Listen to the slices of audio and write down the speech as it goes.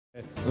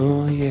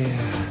Oh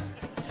yeah,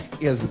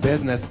 it's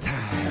business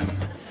time.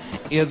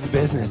 It's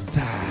business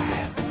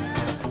time.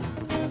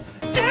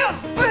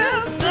 It's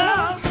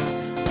business.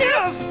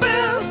 It's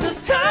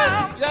business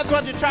time. That's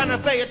what you're trying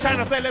to say. You're trying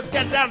to say, let's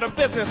get down to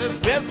business.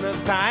 It's business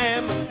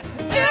time.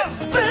 It's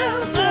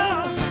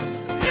business.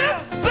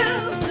 It's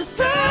business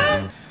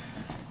time.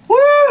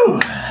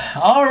 Woo!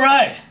 All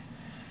right.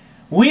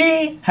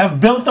 We have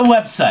built a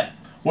website.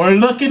 We're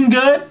looking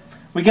good.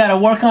 We got to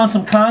work on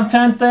some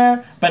content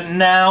there, but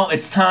now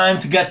it's time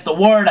to get the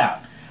word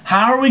out.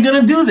 How are we going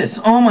to do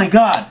this? Oh my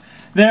God.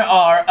 There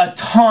are a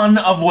ton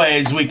of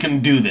ways we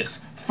can do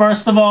this.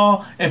 First of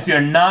all, if you're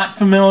not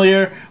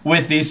familiar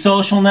with these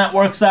social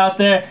networks out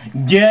there,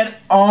 get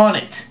on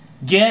it.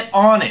 Get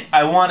on it.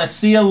 I want to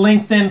see a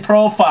LinkedIn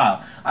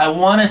profile. I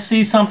want to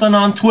see something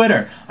on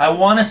Twitter. I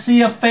want to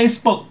see a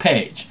Facebook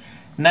page.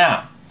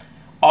 Now,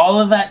 all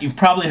of that, you've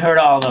probably heard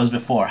all of those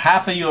before.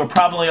 Half of you are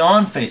probably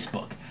on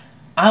Facebook.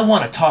 I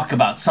want to talk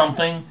about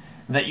something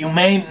that you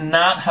may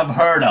not have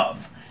heard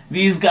of.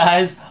 These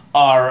guys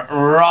are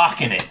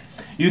rocking it.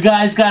 You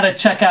guys got to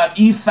check out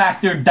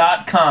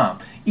efactor.com.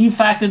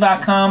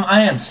 efactor.com,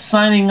 I am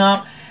signing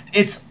up.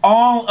 It's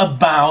all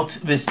about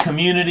this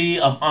community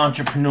of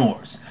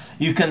entrepreneurs.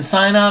 You can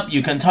sign up,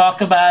 you can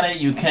talk about it,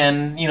 you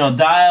can,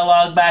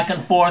 dialogue back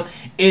and forth.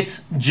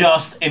 It's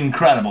just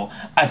incredible.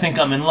 I think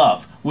I'm in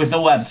love with the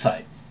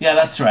website. Yeah,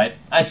 that's right.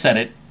 I said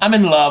it. I'm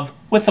in love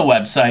with the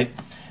website.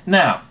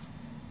 Now,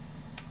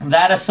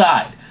 that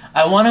aside,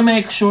 I want to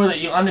make sure that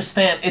you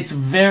understand it's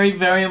very,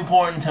 very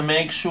important to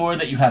make sure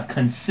that you have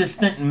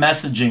consistent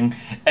messaging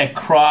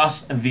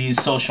across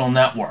these social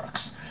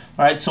networks.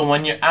 All right, so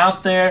when you're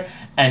out there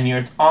and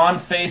you're on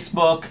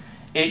Facebook,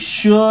 it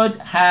should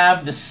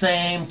have the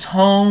same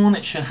tone,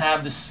 it should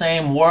have the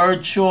same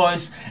word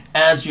choice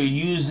as you're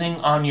using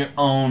on your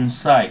own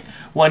site.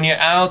 When you're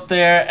out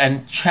there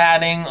and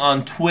chatting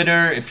on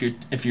Twitter, if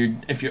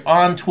you're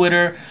on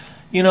Twitter,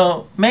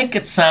 make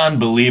it sound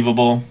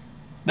believable.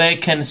 They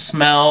can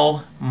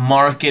smell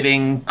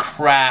marketing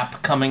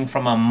crap coming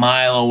from a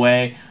mile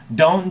away.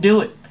 Don't do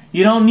it.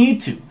 You don't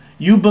need to.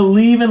 You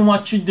believe in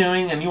what you're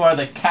doing and you are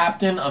the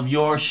captain of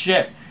your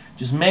ship.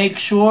 Just make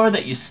sure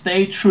that you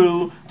stay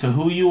true to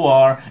who you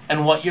are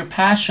and what you're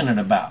passionate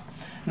about.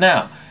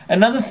 Now,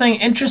 another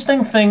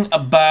interesting thing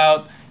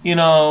about,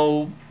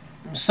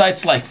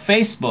 sites like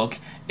Facebook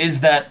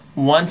is that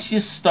once you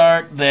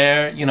start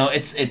there,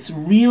 it's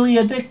really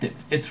addictive.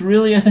 It's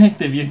really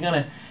addictive.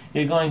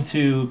 You're going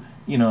to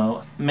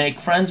make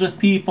friends with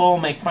people,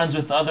 make friends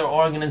with other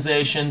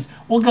organizations.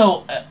 We'll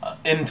go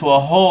into a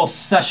whole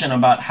session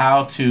about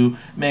how to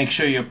make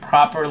sure you're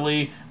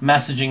properly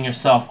messaging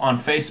yourself on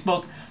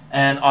Facebook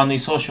and on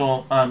these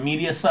social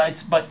media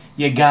sites, but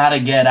you gotta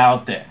get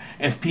out there.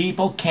 If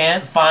people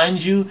can't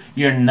find you,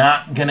 you're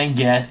not gonna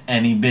get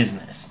any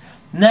business.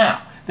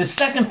 Now, the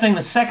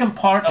second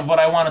part of what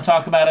I want to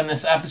talk about in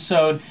this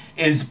episode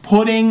is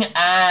putting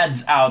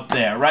ads out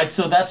there, right?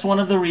 So that's one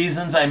of the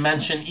reasons I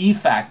mentioned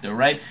eFactor,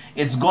 right?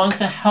 It's going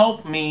to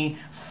help me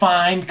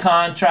find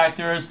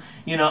contractors.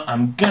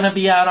 I'm going to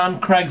be out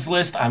on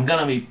Craigslist. I'm going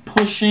to be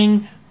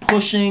pushing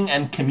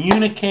and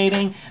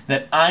communicating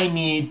that I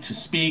need to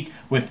speak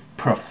with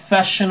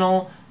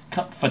professional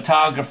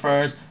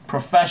photographers,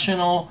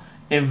 professional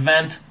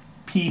event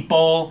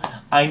people.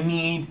 I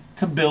need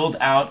to build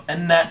out a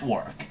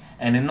network.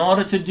 And in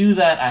order to do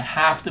that, I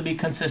have to be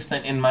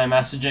consistent in my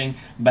messaging,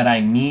 but I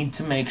need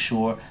to make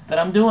sure that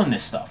I'm doing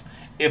this stuff.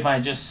 If I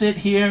just sit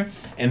here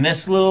in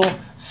this little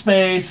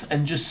space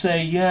and just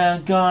say, yeah,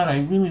 God,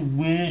 I really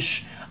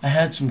wish I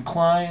had some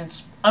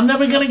clients, I'm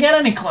never going to get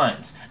any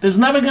clients. There's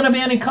never going to be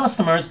any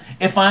customers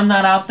if I'm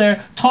not out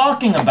there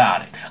talking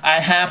about it. I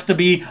have to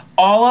be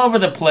all over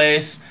the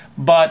place,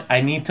 but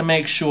I need to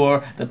make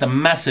sure that the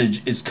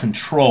message is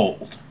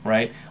controlled,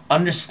 right?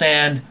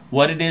 Understand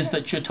what it is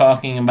that you're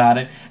talking about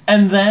it,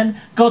 and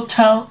then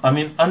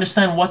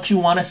understand what you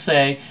want to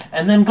say,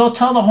 and then go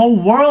tell the whole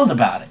world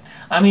about it.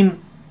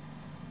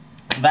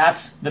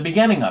 That's the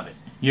beginning of it.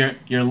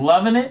 You're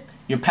loving it,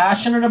 you're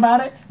passionate about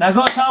it, now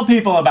go tell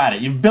people about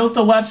it. You've built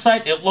a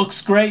website, it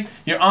looks great,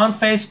 you're on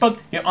Facebook,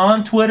 you're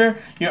on Twitter,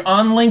 you're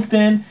on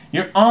LinkedIn,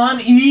 you're on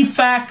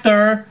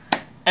eFactor,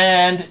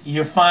 and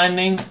you're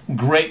finding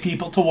great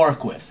people to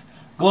work with.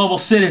 Global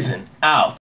Citizen, out.